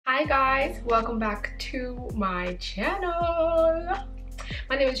Hi guys, welcome back to my channel.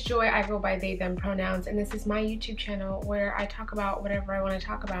 My name is Joy. I go by they them pronouns, and this is my YouTube channel where I talk about whatever I want to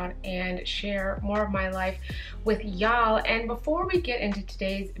talk about and share more of my life with y'all. And before we get into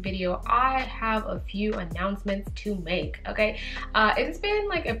today's video, I have a few announcements to make. Okay, it's been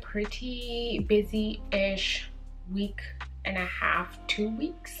like a pretty busy-ish week and a half, 2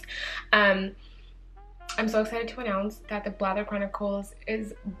 weeks. I'm so excited to announce that the Blather Chronicles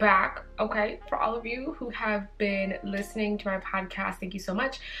is back, okay? For all of you who have been listening to my podcast, thank you so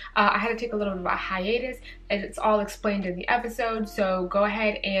much. I had to take a little bit of a hiatus, and it's all explained in the episode, so go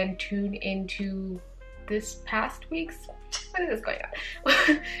ahead and tune into this past week's, what is this going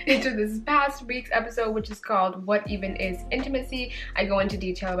on? Into this past week's episode, which is called What Even Is Intimacy. I go into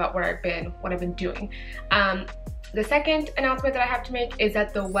detail about what I've been doing. The second announcement that I have to make is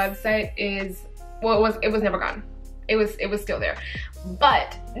that the website is, well, it was never gone. It was still there,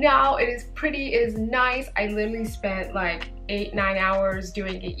 but now it is nice. I literally spent like 8-9 hours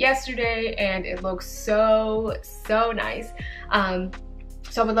doing it yesterday, and it looks so nice.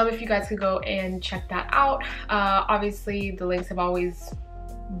 So I would love if you guys could go and check that out. Obviously the links have always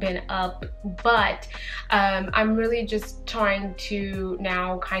been up, but I'm really just trying to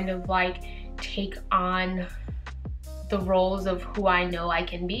now kind of like take on the roles of who I know I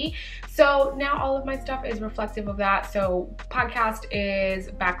can be. So now all of my stuff is reflective of that. So podcast is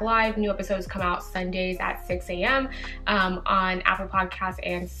back live. New episodes come out Sundays at 6 a.m. On Apple Podcasts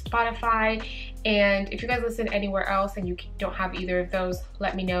and Spotify. And if you guys listen anywhere else and you don't have either of those,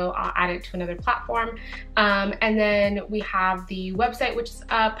 let me know. I'll add it to another platform. And then we have the website, which is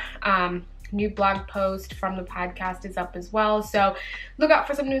up. New blog post from the podcast is up as well, so look out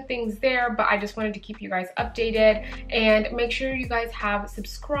for some new things there. But I just wanted to keep you guys updated, and make sure you guys have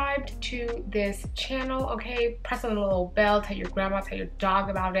subscribed to this channel, okay? Press on the little bell, tell your grandma, tell your dog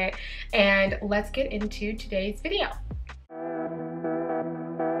about it, and let's get into today's video.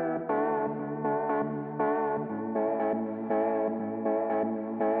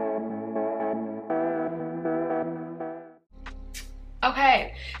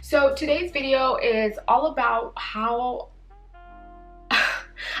 Okay, so today's video is all about how, I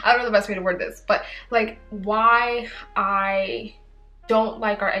don't know the best way to word this, but like why I don't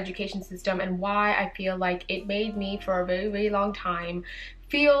like our education system and why I feel like it made me for a very long time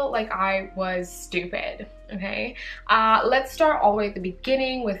feel like I was stupid, okay? Let's start all the way at the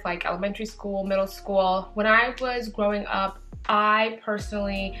beginning with like elementary school, middle school. When I was growing up, I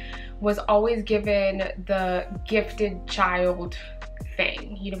personally was always given the gifted child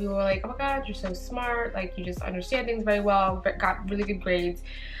thing. You know, people were like, oh my god, you're so smart, like you just understand things very well, got really good grades,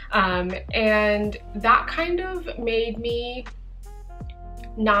 and that kind of made me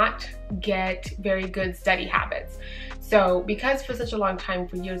not get very good study habits. So because for such a long time,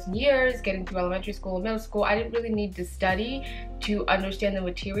 for years and years, getting through elementary school and middle school, I didn't really need to study to understand the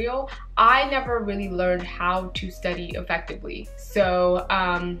material. I never really learned how to study effectively. So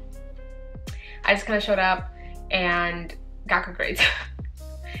I just kind of showed up and got good grades.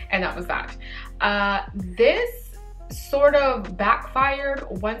 And that was that. This sort of backfired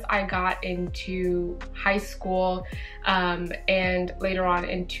once I got into high school, and later on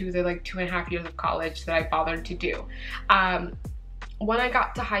into the like 2.5 years of college that I bothered to do. When I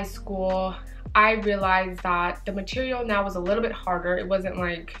got to high school, I realized that the material now was a little bit harder. It wasn't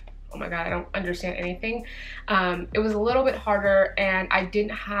like, oh my god, I don't understand anything. It was a little bit harder, and I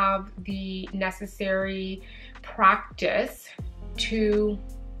didn't have the necessary practice to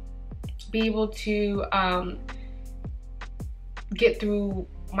be able to get through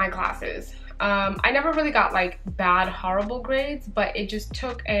my classes. I never really got like bad, horrible grades, but it just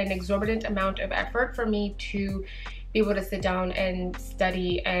took an exorbitant amount of effort for me to be able to sit down and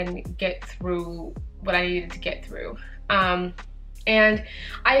study and get through what I needed to get through. And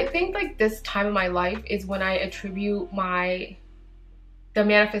I think like this time of my life is when I attribute the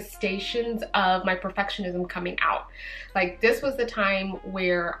manifestations of my perfectionism coming out. Like this was the time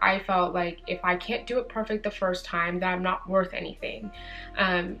where I felt like if I can't do it perfect the first time, then I'm not worth anything.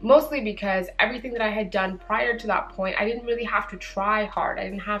 Mostly because everything that I had done prior to that point, I didn't really have to try hard. I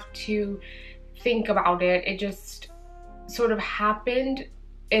didn't have to think about it. It just sort of happened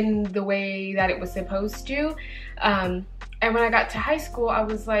in the way that it was supposed to. And when I got to high school, I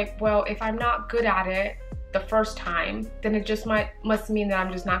was like, well, if I'm not good at it the first time, then it just must mean that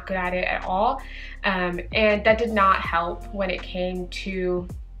I'm just not good at it at all. And that did not help when it came to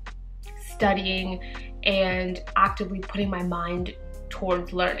studying and actively putting my mind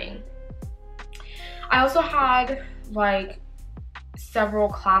towards learning. I also had like several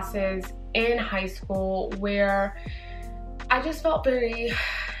classes in high school where I just felt very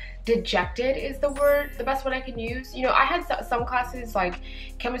dejected is the word, the best word I can use. You know, I had some classes, like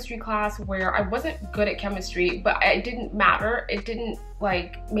chemistry class, where I wasn't good at chemistry, but it didn't matter. It didn't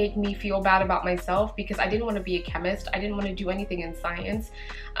like make me feel bad about myself because I didn't want to be a chemist. I didn't want to do anything in science.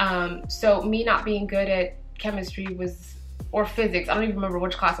 So me not being good at chemistry was, or physics, I don't even remember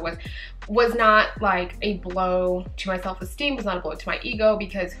which class it was not like a blow to my self-esteem, was not a blow to my ego,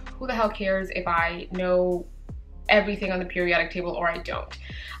 because who the hell cares if I know everything on the periodic table or I don't.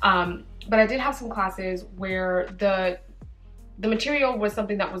 But I did have some classes where the material was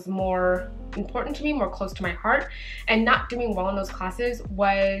something that was more important to me, more close to my heart, and not doing well in those classes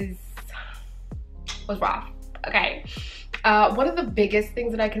was rough. Okay. One of the biggest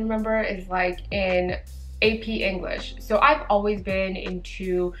things that I can remember is like in AP English. So I've always been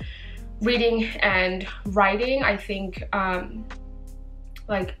into reading and writing. I think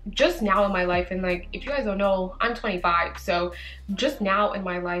like just now in my life, and like if you guys don't know, I'm 25, so just now in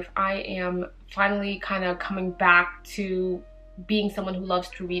my life I am finally kind of coming back to being someone who loves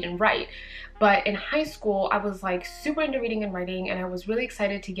to read and write. But in high school I was like super into reading and writing, and I was really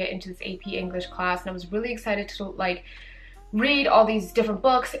excited to get into this AP English class, and I was really excited to like read all these different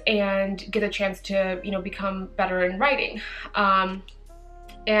books and get a chance to, you know, become better in writing. And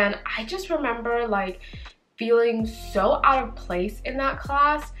I just remember like feeling so out of place in that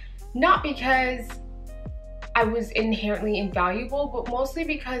class, not because I was inherently invaluable, but mostly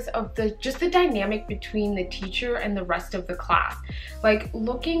because of just the dynamic between the teacher and the rest of the class. Like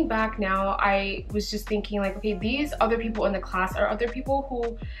looking back now, I was just thinking like, okay, these other people in the class are other people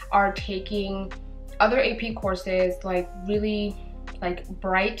who are taking other AP courses, like really like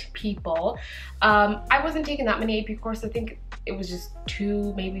bright people. I wasn't taking that many AP courses. I think it was just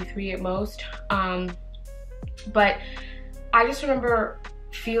 2, maybe 3 at most. But I just remember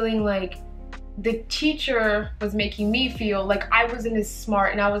feeling like the teacher was making me feel like I wasn't as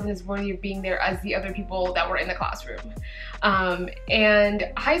smart and I wasn't as worthy of being there as the other people that were in the classroom.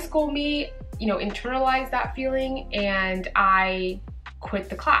 And high school me, you know, internalized that feeling, and I quit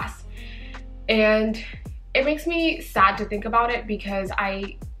the class. And it makes me sad to think about it, because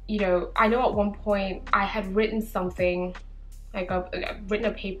I know at one point I had written something, like written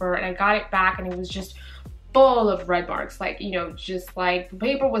a paper, and I got it back and it was just full of red marks, like, you know, just like the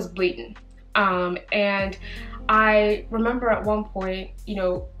paper was bleeding. And I remember at one point, you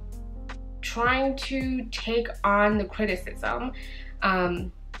know, trying to take on the criticism,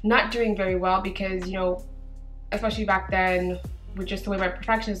 not doing very well, because, you know, especially back then with just the way my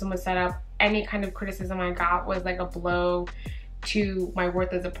perfectionism was set up, any kind of criticism I got was like a blow to my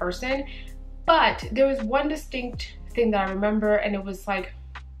worth as a person. But there was one distinct thing that I remember, and it was like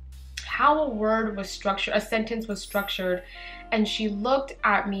how a word was structured, a sentence was structured, and she looked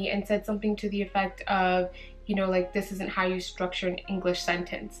at me and said something to the effect of, you know, like, this isn't how you structure an English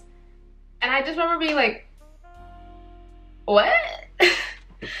sentence. And I just remember being like, what?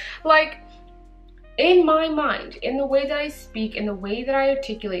 Like, in my mind, in the way that I speak, in the way that I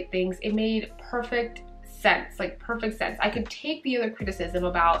articulate things, it made perfect sense, like perfect sense. I could take the other criticism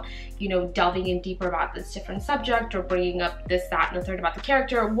about, you know, delving in deeper about this different subject, or bringing up this, that, and the third about the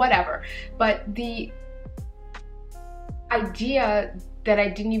character, whatever. But the idea that I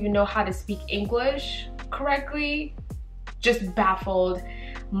didn't even know how to speak English correctly just baffled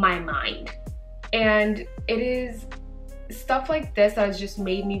my mind. And it is stuff like this that has just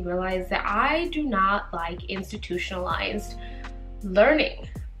made me realize that I do not like institutionalized learning.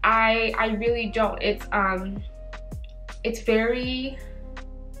 I really don't. It's very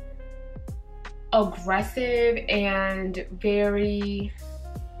aggressive and very,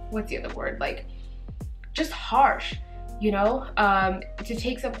 what's the other word, like just harsh, you know? To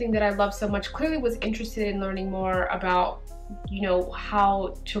take something that I love so much, clearly was interested in learning more about, you know,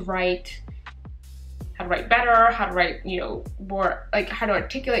 how to write better, how to write, you know, more like how to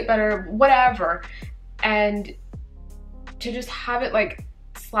articulate better, whatever. And to just have it like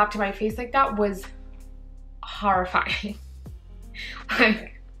slapped to my face like that was horrifying.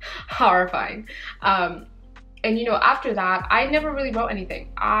 Like horrifying. And you know, after that I never really wrote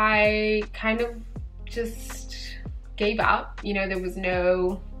anything. I kind of just gave up. You know, there was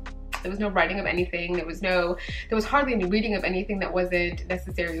no writing of anything. There was hardly any reading of anything that wasn't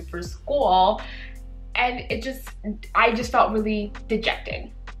necessary for school. And I just felt really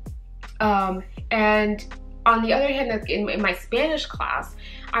dejected. And on the other hand, like in my Spanish class,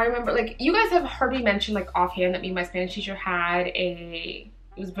 I remember, like, you guys have heard me mention like offhand that me and my Spanish teacher had it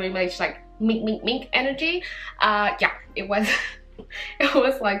was very much like mink, mink, mink energy. Yeah, it was, it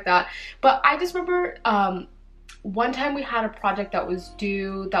was like that. But I just remember one time we had a project that was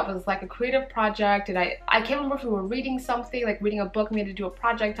due, that was like a creative project, and I can't remember if we were reading something, like reading a book, and we had to do a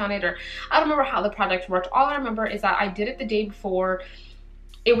project on it, or I don't remember how the project worked. All I remember is that I did it the day before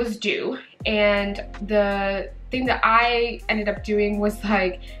it was due, and the thing that I ended up doing was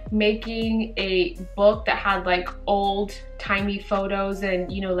like making a book that had like old timey photos,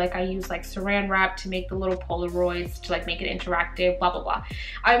 and you know, like I used like saran wrap to make the little Polaroids to like make it interactive, blah blah blah.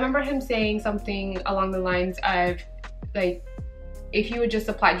 I remember him saying something along the lines of like, if you had just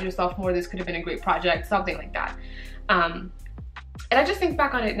applied yourself more, this could have been a great project, something like that. And I just think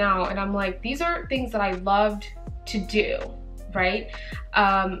back on it now and I'm like, these are things that I loved to do, right?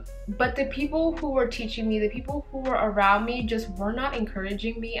 But the people who were teaching me, the people who were around me just were not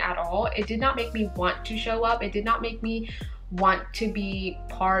encouraging me at all. It did not make me want to show up. It did not make me want to be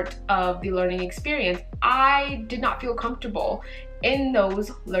part of the learning experience. I did not feel comfortable in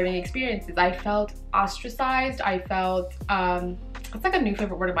those learning experiences. I felt ostracized. I felt, it's like a new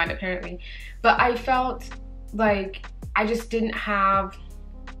favorite word of mine apparently, but I felt like I just didn't have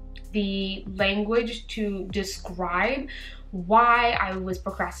the language to describe why I was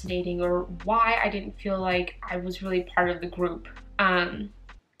procrastinating or why I didn't feel like I was really part of the group. And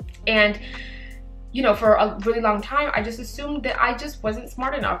you know, for a really long time, I just assumed that I just wasn't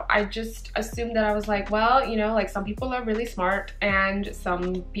smart enough. I just assumed that I was like, well, you know, like some people are really smart and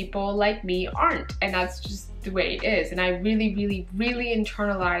some people like me aren't. And that's just the way it is. And I really, really, really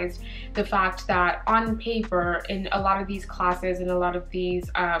internalized the fact that on paper, in a lot of these classes and a lot of these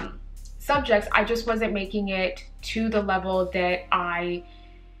subjects, I just wasn't making it to the level that I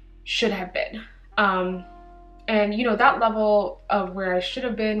should have been. And you know, that level of where I should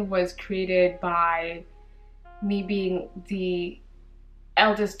have been was created by me being the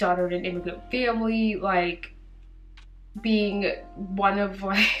eldest daughter in an immigrant family, like being one of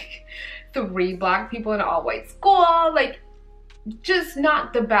like 3 Black people in an all-white school, like just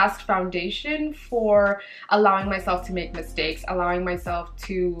not the best foundation for allowing myself to make mistakes, allowing myself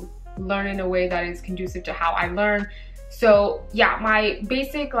to learn in a way that is conducive to how I learn. So yeah, my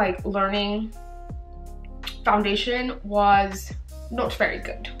basic like learning foundation was not very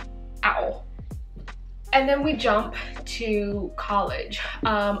good at all. And then we jump to college.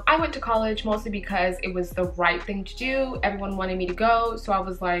 I went to college mostly because it was the right thing to do. Everyone wanted me to go, so I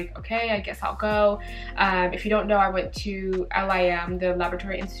was like, okay, I guess I'll go. If you don't know, I went to LIM, the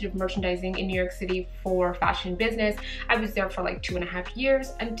Laboratory Institute of Merchandising in New York City, for fashion business. I was there for like 2.5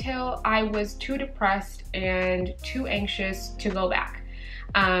 years until I was too depressed and too anxious to go back.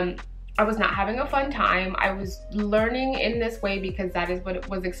 I was not having a fun time. I was learning in this way because that is what it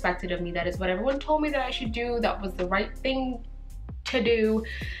was expected of me. That is what everyone told me that I should do. That was the right thing to do.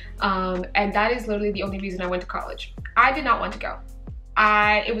 And that is literally the only reason I went to college. I did not want to go.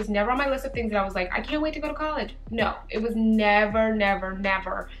 It was never on my list of things that I was like, I can't wait to go to college. No, it was never, never,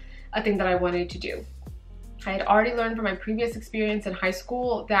 never a thing that I wanted to do. I had already learned from my previous experience in high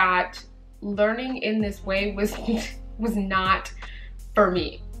school that learning in this way was not for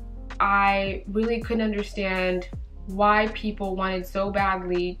me. I really couldn't understand why people wanted so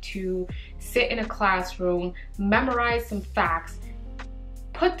badly to sit in a classroom, memorize some facts,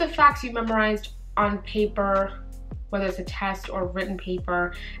 put the facts you memorized on paper, whether it's a test or written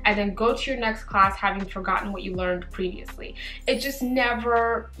paper, and then go to your next class having forgotten what you learned previously. It just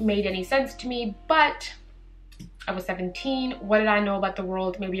never made any sense to me, but I was 17. What did I know about the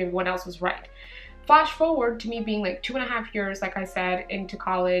world? Maybe everyone else was right. Flash forward to me being like 2.5 years, like I said, into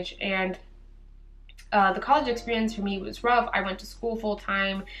college, and the college experience for me was rough. I went to school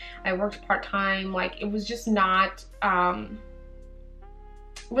full-time, I worked part-time, like it was just not, it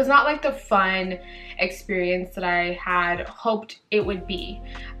was not like the fun experience that I had hoped it would be.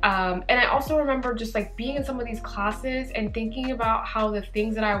 And I also remember just like being in some of these classes and thinking about how the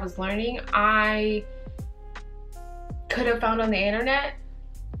things that I was learning, I could have found on the internet.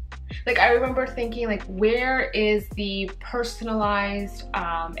 Like I remember thinking like, where is the personalized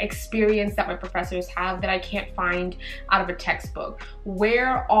experience that my professors have that I can't find out of a textbook?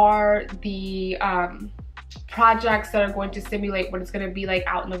 Where are the projects that are going to simulate what it's going to be like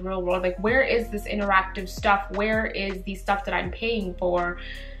out in the real world? Like where is this interactive stuff? Where is the stuff that I'm paying for?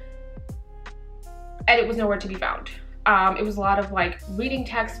 And it was nowhere to be found. It was a lot of like reading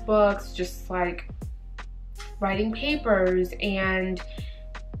textbooks, just like writing papers, and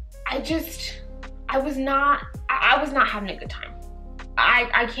I was not having a good time.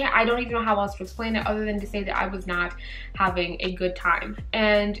 I don't even know how else to explain it other than to say that I was not having a good time.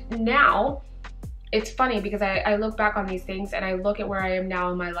 And now it's funny because I look back on these things and I look at where I am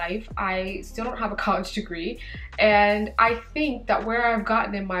now in my life. I still don't have a college degree, and I think that where I've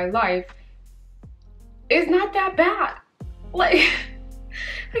gotten in my life is not that bad. Like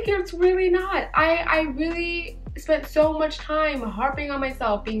it's really not. I really spent so much time harping on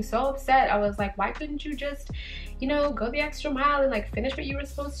myself, being so upset. I was like, why couldn't you just, you know, go the extra mile and like finish what you were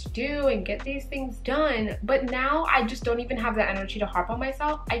supposed to do and get these things done? But now I just don't even have that energy to harp on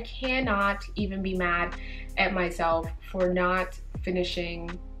myself. I cannot even be mad at myself for not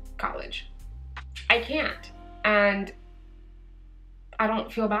finishing college. I can't, and I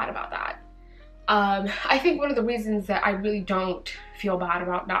don't feel bad about that. I think one of the reasons that I really don't feel bad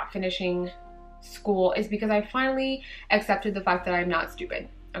about not finishing school is because I finally accepted the fact that I'm not stupid.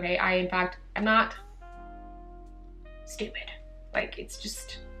 Okay, in fact, I'm not stupid. Like,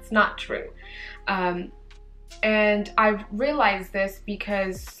 it's not true. And I've realized this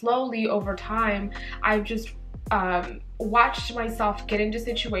because slowly over time, I've just watched myself get into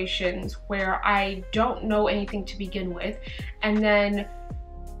situations where I don't know anything to begin with, and then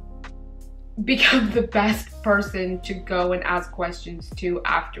become the best person to go and ask questions to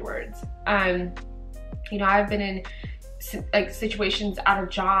afterwards. You know, I've been in like situations at a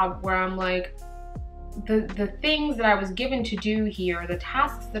job where I'm like, the things that I was given to do here, the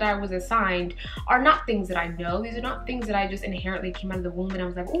tasks that I was assigned, are not things that I know. These are not things that I just inherently came out of the womb and I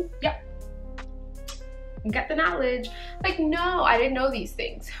was like, oh, yep, get the knowledge. Like, no, I didn't know these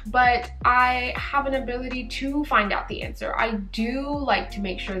things, but I have an ability to find out the answer. I do like to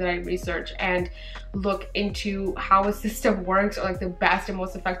make sure that I research and look into how a system works, or like the best and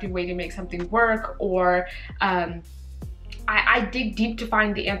most effective way to make something work, or I dig deep to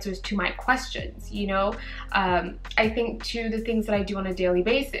find the answers to my questions, you know? I think to the things that I do on a daily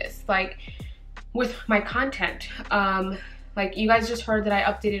basis, like with my content. Like, you guys just heard that I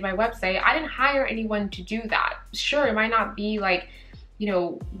updated my website. I didn't hire anyone to do that. Sure, it might not be like, you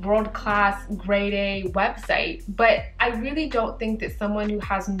know, world-class, grade A website, but I really don't think that someone who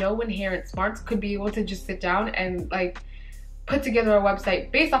has no inherent smarts could be able to just sit down and like put together a website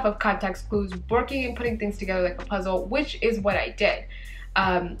based off of context clues, working and putting things together like a puzzle, which is what I did.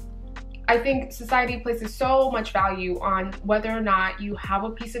 I think society places so much value on whether or not you have a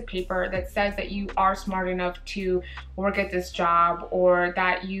piece of paper that says that you are smart enough to work at this job, or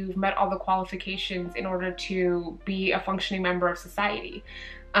that you've met all the qualifications in order to be a functioning member of society.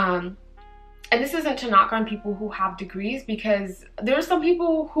 And this isn't to knock on people who have degrees, because there are some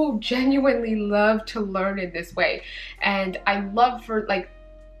people who genuinely love to learn in this way. And I love for them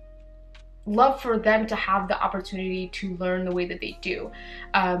to have the opportunity to learn the way that they do.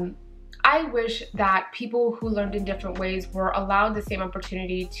 I wish that people who learned in different ways were allowed the same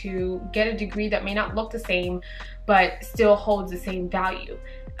opportunity to get a degree that may not look the same, but still holds the same value.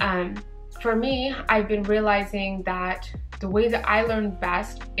 For me, I've been realizing that the way that I learn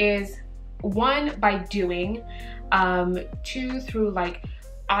best is, 1, by doing, 2, through like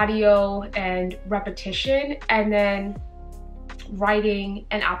audio and repetition, and then writing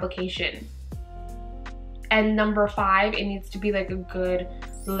and application. And number 5, it needs to be like a good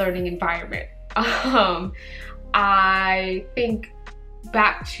learning environment. I think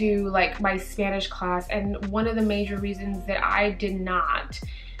back to like my Spanish class, and one of the major reasons that I did not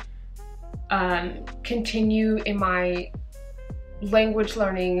continue in my language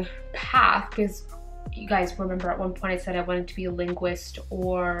learning path, because you guys remember at one point I said I wanted to be a linguist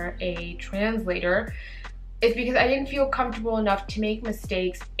or a translator, is because I didn't feel comfortable enough to make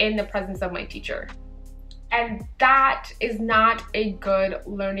mistakes in the presence of my teacher. And that is not a good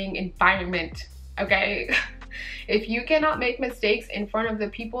learning environment, okay? If you cannot make mistakes in front of the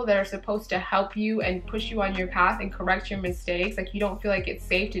people that are supposed to help you and push you on your path and correct your mistakes, like you don't feel like it's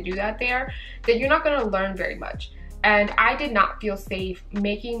safe to do that there, then you're not gonna learn very much. And I did not feel safe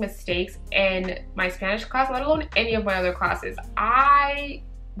making mistakes in my Spanish class, let alone any of my other classes. I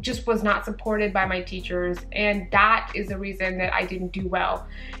just was not supported by my teachers, and that is the reason that I didn't do well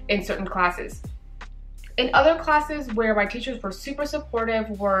in certain classes. In other classes where my teachers were super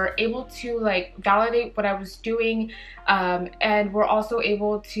supportive, were able to like validate what I was doing, and were also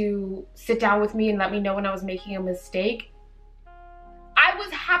able to sit down with me and let me know when I was making a mistake, I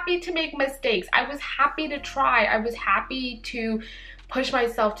was happy to make mistakes. I was happy to try. I was happy to push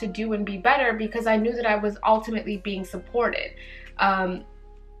myself to do and be better, because I knew that I was ultimately being supported.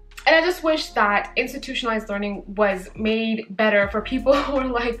 And I just wish that institutionalized learning was made better for people who are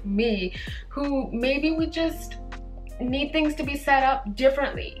like me, who maybe we just need things to be set up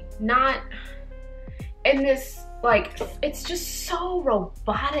differently, not in this, like, it's just so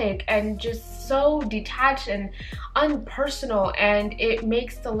robotic and just so detached and unpersonal, and it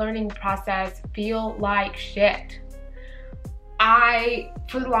makes the learning process feel like shit. I,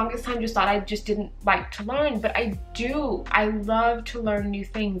 for the longest time, just thought I just didn't like to learn, but I do. I love to learn new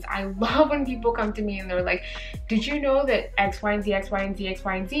things. I love when people come to me and they're like, did you know that X, Y, and Z, X, Y, and Z, X,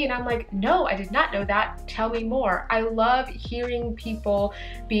 Y, and Z? And I'm like, no, I did not know that. Tell me more. I love hearing people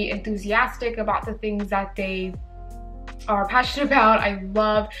be enthusiastic about the things that they are passionate about. I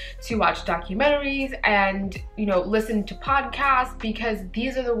love to watch documentaries and, you know, listen to podcasts, because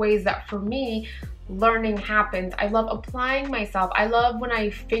these are the ways that, for me, learning happens. I love applying myself. I love when I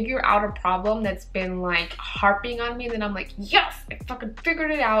figure out a problem that's been like harping on me, and then I'm like, yes, I fucking figured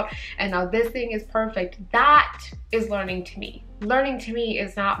it out, and now this thing is perfect. That is learning to me. Learning to me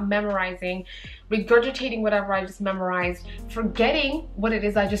is not memorizing, regurgitating whatever I just memorized, forgetting what it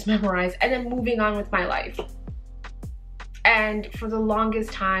is I just memorized, and then moving on with my life. And for the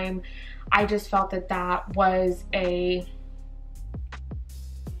longest time, I just felt that that was a,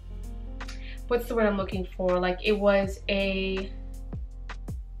 what's the word I'm looking for? Like, it was to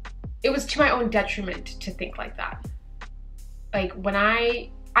my own detriment to think like that. Like, when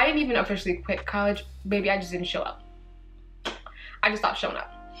I didn't even officially quit college, maybe I just didn't show up. I just stopped showing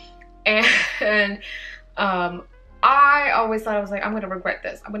up. And I always thought, I was like, I'm gonna regret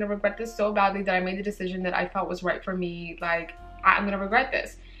this. I'm gonna regret this so badly that I made the decision that I felt was right for me. Like, I'm gonna regret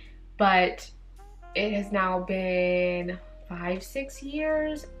this. But it has now been 5-6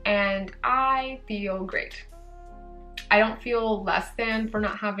 years and I feel great. I don't feel less than for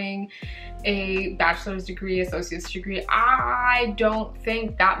not having a bachelor's degree, associate's degree. I don't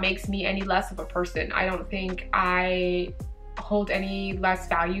think that makes me any less of a person. I don't think I hold any less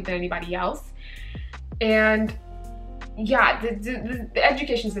value than anybody else. And yeah, the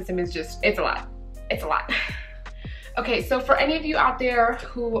education system is just, it's a lot. It's a lot. Okay, so for any of you out there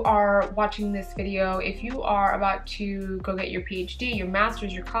who are watching this video, if you are about to go get your PhD, your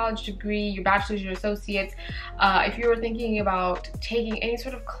master's, your college degree, your bachelor's, your associates, if you're thinking about taking any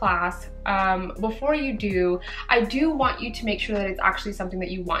sort of class, before you do, I do want you to make sure that it's actually something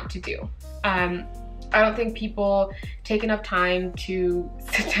that you want to do. I don't think people take enough time to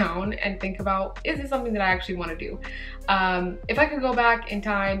sit down and think about, is this something that I actually want to do? If I could go back in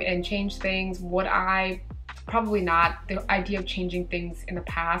time and change things, would I? Probably not. The idea of changing things in the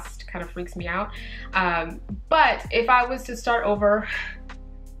past kind of freaks me out. But if I was to start over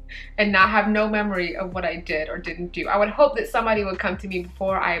and not have no memory of what I did or didn't do, I would hope that somebody would come to me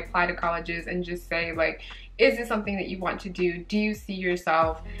before I apply to colleges and just say, like, is this something that you want to do? Do you see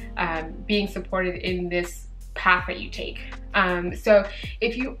yourself being supported in this path that you take? So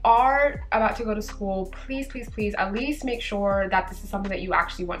if you are about to go to school, please, please, please at least make sure that this is something that you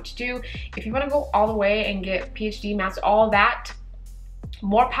actually want to do. If you want to go all the way and get PhD, master, all that,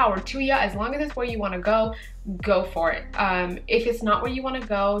 more power to you. As long as it's where you want to go for it. If it's not where you want to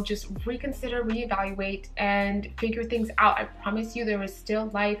go, just reconsider, reevaluate, and figure things out. I promise you there is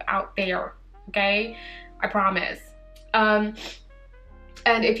still life out there, okay? I promise.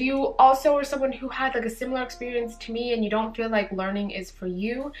 And if you also are someone who had like a similar experience to me and you don't feel like learning is for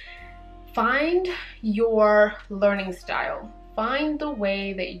you, find your learning style. Find the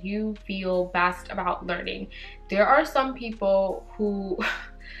way that you feel best about learning. There are some people who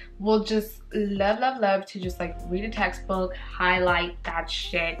will just love to just like read a textbook, highlight that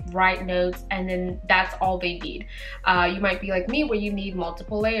shit, write notes, and then that's all they need. You might be like me where you need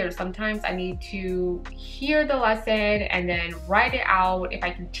multiple layers. Sometimes I need to hear the lesson and then write it out if I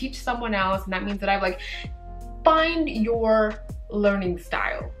can teach someone else, and that means that I've like, find your learning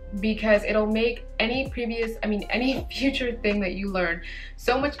style, because it'll make any future thing that you learn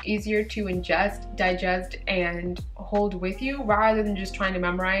so much easier to ingest, digest, and hold with you rather than just trying to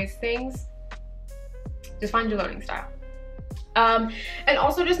memorize things. Just find your learning style. And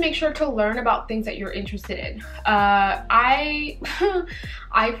also just make sure to learn about things that you're interested in. I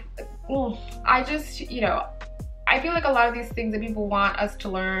just, you know, I feel like a lot of these things that people want us to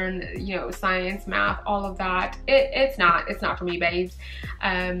learn, you know, science, math, all of that, it's not for me, babes.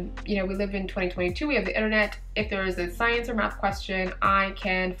 You know, we live in 2022, we have the internet. If there is a science or math question, I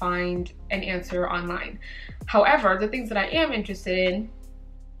can find an answer online. However, the things that I am interested in,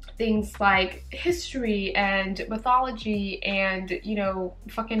 things like history and mythology and, you know,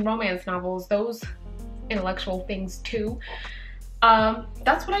 fucking romance novels, those intellectual things too,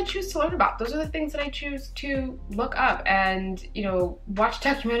 that's what I choose to learn about. Those are the things that I choose to look up and, you know, watch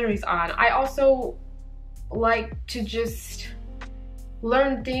documentaries on. I also like to just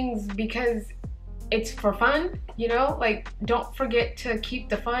learn things because it's for fun, you know? Like, don't forget to keep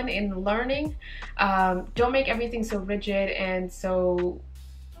the fun in learning. Don't make everything so rigid and so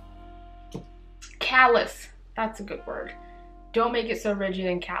callous. That's a good word. Don't make it so rigid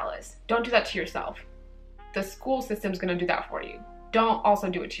and callous. Don't do that to yourself. the school system's gonna do that for you. Don't also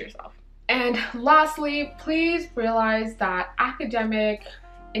do it to yourself. And lastly, please realize that academic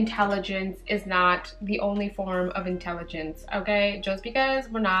intelligence is not the only form of intelligence, okay? Just because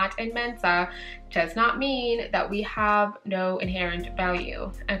we're not in Mensa does not mean that we have no inherent value,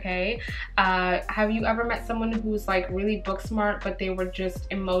 okay? Have you ever met someone who's like really book smart, but they were just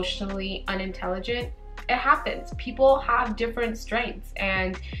emotionally unintelligent? It happens. People have different strengths,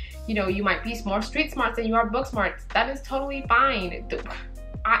 and you know, you might be more street smarts than you are book smarts. That is totally fine.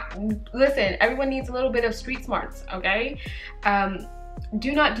 Listen, everyone needs a little bit of street smarts, okay?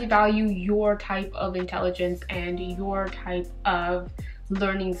 Do not devalue your type of intelligence and your type of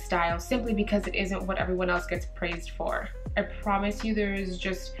learning style simply because it isn't what everyone else gets praised for. I promise you there is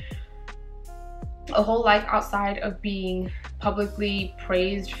just a whole life outside of being publicly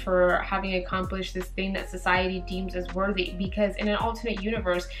praised for having accomplished this thing that society deems as worthy, because in an alternate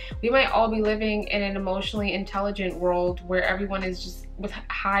universe we might all be living in an emotionally intelligent world where everyone is just with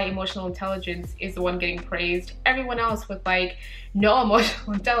high emotional intelligence is the one getting praised. Everyone else with like no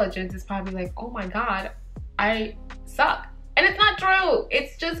emotional intelligence is probably like, oh my god, I suck. And it's not true.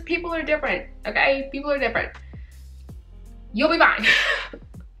 It's just people are different, okay? People are different. You'll be fine.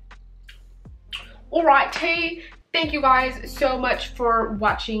 Alrighty, thank you guys so much for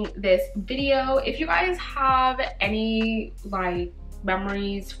watching this video. If you guys have any like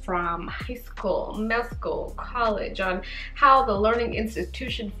memories from high school, middle school, college on how the learning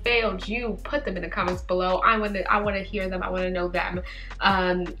institution failed you, put them in the comments below. I want to hear them. I want to know them.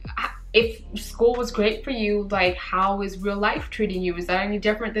 If school was great for you, like how is real life treating you? Is that any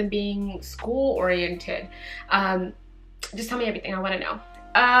different than being school oriented? Just tell me everything. I want to know.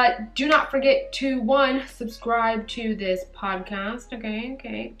 Do not forget to subscribe to this podcast,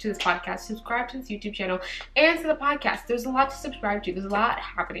 subscribe to this YouTube channel and to the podcast. There's a lot to subscribe to. There's a lot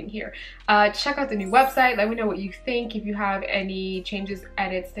happening here. Check out the new website. Let me know what you think. If you have any changes,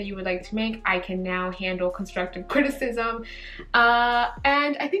 edits that you would like to make, I can now handle constructive criticism.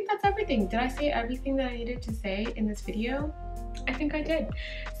 And I think that's everything. Did I say everything that I needed to say in this video? I think I did.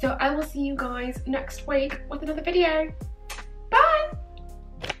 So I will see you guys next week with another video.